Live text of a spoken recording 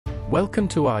Welcome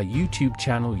to our YouTube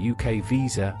channel UK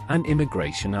Visa and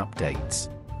Immigration Updates.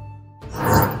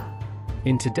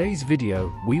 In today's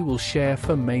video, we will share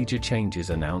 4 major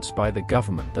changes announced by the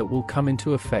government that will come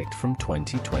into effect from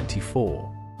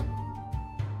 2024.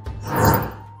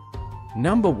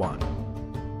 Number 1.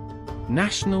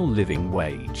 National Living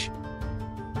Wage.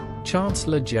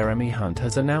 Chancellor Jeremy Hunt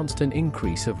has announced an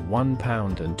increase of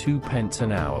 £1.02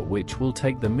 an hour, which will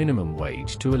take the minimum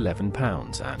wage to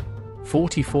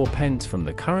 £11.44 from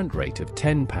the current rate of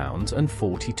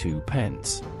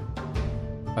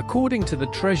 £10.42. According to the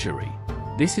Treasury,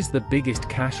 this is the biggest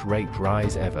cash rate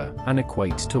rise ever and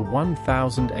equates to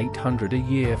 £1,800 a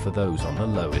year for those on the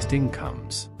lowest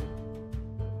incomes.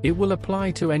 It will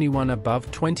apply to anyone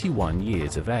above 21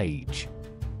 years of age.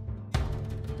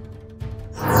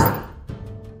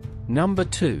 Number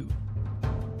 2.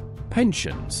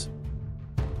 Pensions.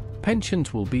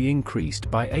 Pensions will be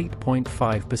increased by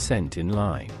 8.5% in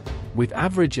line with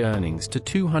average earnings to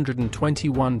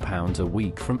 £221 a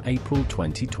week from April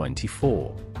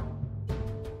 2024.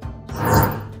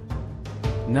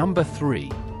 Number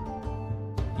 3.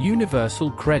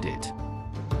 Universal Credit.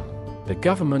 The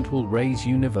government will raise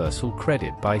universal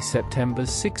credit by September's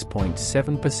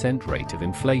 6.7% rate of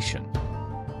inflation.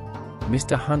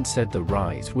 Mr. Hunt said the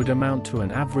rise would amount to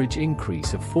an average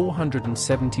increase of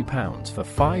 £470 for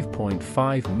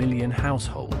 5.5 million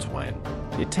households when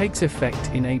it takes effect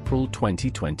in April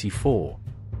 2024.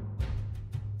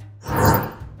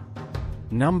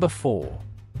 Number 4.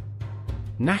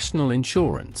 National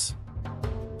Insurance.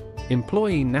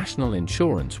 Employee national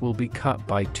insurance will be cut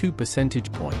by 2 percentage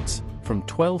points, from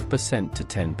 12% to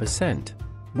 10%,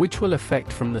 which will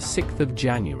affect from the 6th of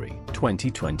January,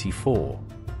 2024.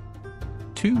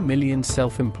 2 million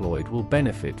self-employed will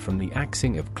benefit from the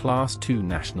axing of Class 2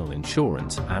 national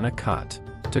insurance and a cut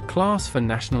to Class 4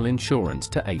 national insurance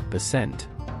to 8%.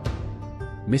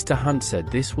 Mr. Hunt said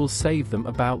this will save them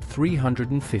about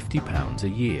 £350 a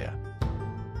year.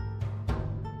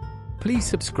 Please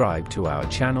subscribe to our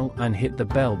channel and hit the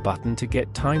bell button to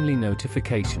get timely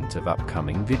notifications of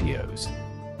upcoming videos.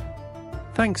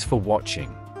 Thanks for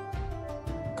watching.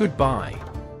 Goodbye.